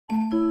Hi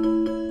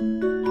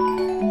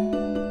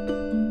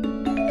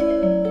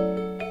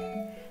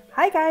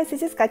guys,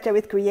 this is Katja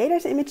with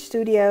Creators Image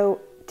Studio.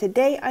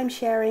 Today I'm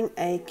sharing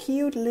a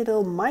cute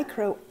little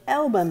micro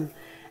album,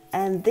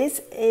 and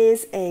this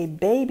is a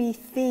baby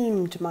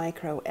themed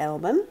micro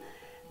album.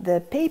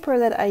 The paper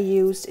that I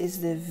used is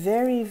the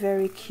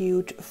very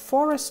cute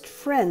Forest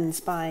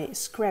Friends by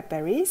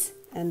Scrapberries,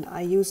 and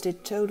I used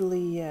it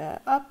totally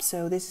up,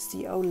 so this is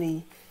the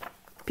only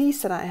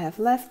piece that I have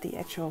left, the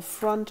actual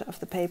front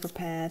of the paper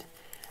pad,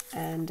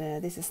 and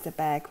this is the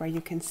back where you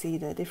can see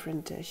the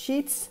different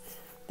sheets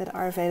that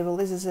are available.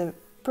 This is a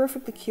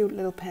perfectly cute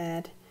little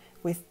pad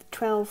with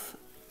 12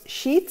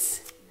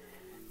 sheets,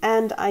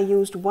 and I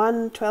used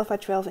one 12 by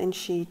 12 inch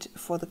sheet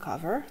for the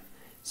cover,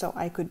 so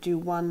I could do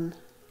one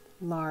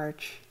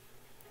large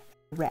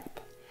wrap.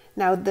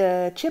 Now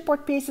the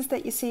chipboard pieces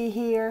that you see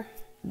here,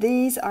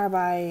 these are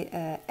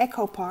by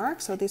Echo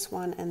Park, so this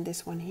one and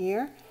this one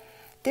here.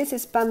 This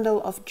is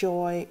Bundle of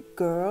Joy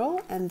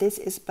Girl, and this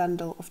is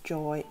Bundle of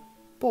Joy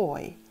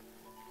Boy.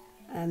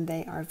 And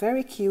they are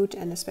very cute,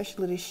 and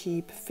especially the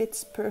sheep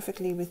fits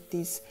perfectly with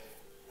these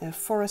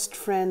Forest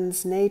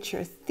Friends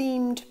nature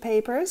themed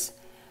papers.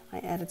 I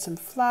added some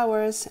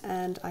flowers,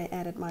 and I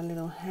added my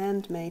little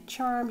handmade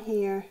charm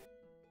here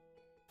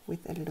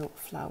with a little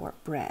flower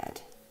bread.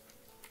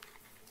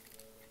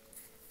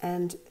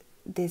 And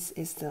this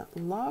is the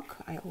lock.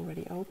 I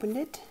already opened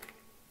it.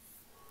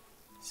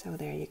 So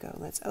there you go.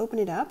 Let's open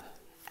it up.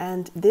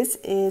 And this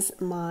is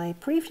my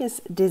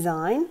previous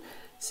design.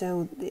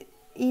 So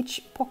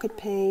each pocket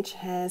page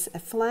has a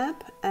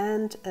flap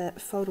and a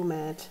photo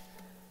mat,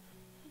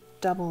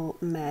 double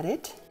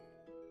matted.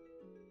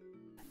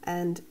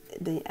 And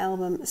the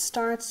album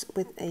starts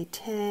with a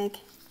tag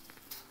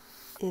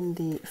in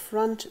the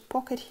front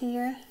pocket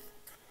here,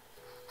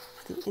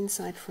 the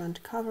inside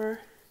front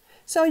cover.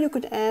 So you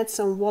could add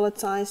some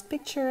wallet-sized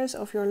pictures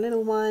of your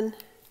little one.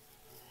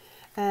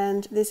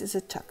 And this is a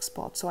tuck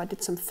spot, so I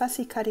did some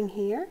fussy cutting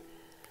here,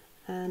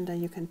 and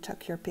you can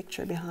tuck your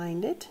picture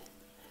behind it.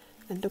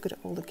 And look at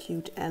all the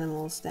cute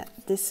animals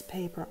that this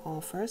paper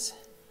offers.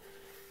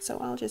 So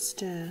I'll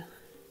just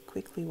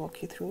quickly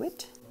walk you through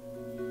it.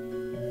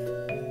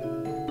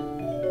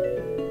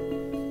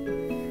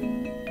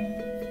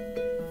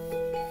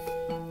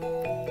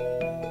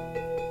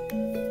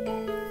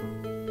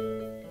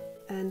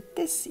 And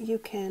this you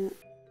can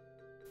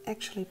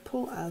actually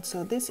pull out.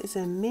 So this is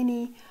a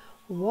mini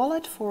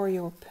wallet for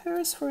your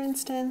purse, for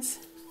instance.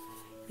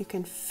 You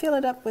can fill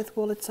it up with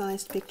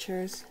wallet-sized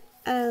pictures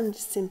and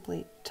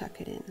simply tuck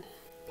it in.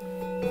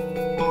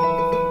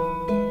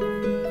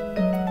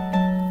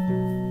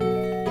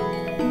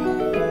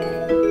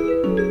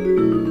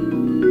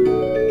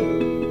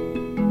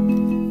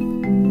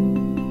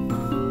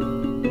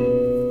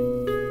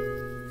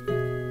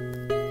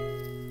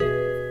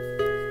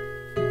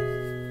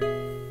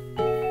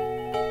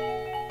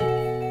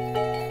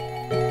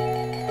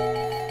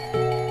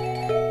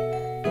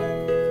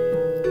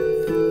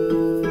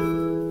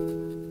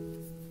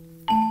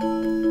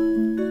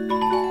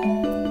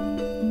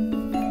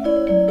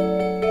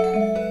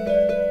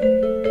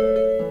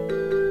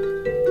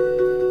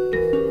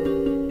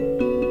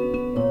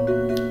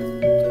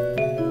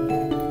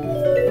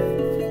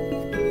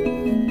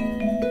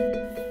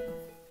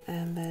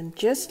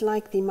 Just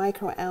like the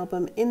micro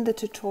album in the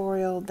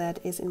tutorial that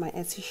is in my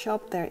Etsy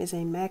shop, there is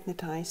a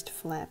magnetized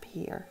flap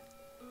here.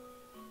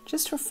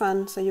 Just for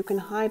fun, so you can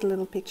hide a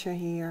little picture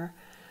here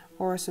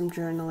or some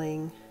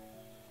journaling.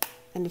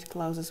 And it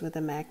closes with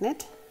a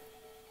magnet.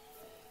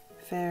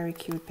 Very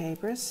cute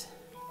papers.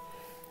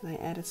 And I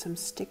added some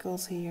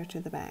stickles here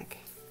to the back.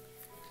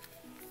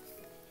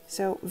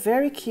 So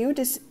very cute.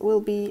 This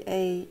will be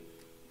a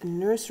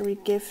nursery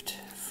gift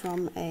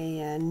from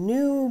a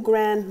new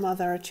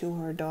grandmother to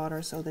her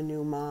daughter, so the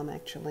new mom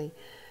actually.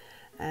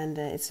 And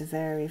it's a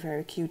very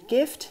cute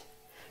gift.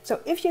 So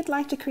if you'd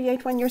like to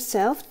create one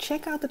yourself,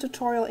 check out the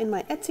tutorial in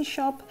my Etsy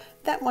shop.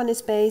 That one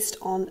is based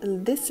on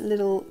this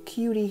little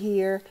cutie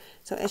here.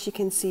 So as you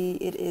can see,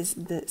 it is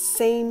the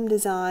same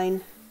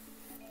design,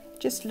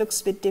 just looks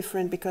a bit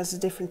different because of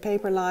different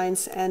paper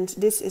lines. And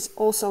this is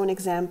also an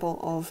example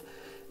of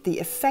the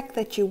effect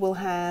that you will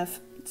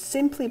have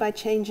simply by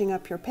changing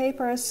up your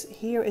papers.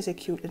 Here is a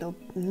cute little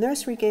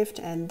nursery gift,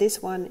 and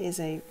this one is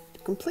a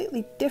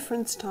completely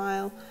different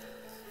style.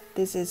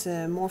 This is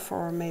more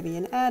for maybe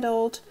an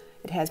adult.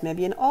 It has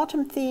maybe an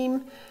autumn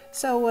theme.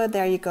 So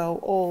there you go,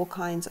 all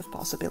kinds of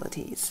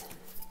possibilities.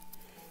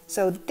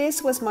 So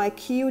this was my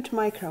cute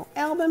micro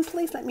album.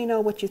 Please let me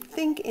know what you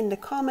think in the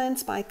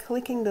comments by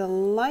clicking the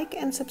like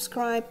and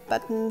subscribe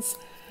buttons,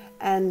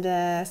 and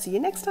see you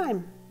next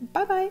time.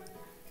 Bye bye.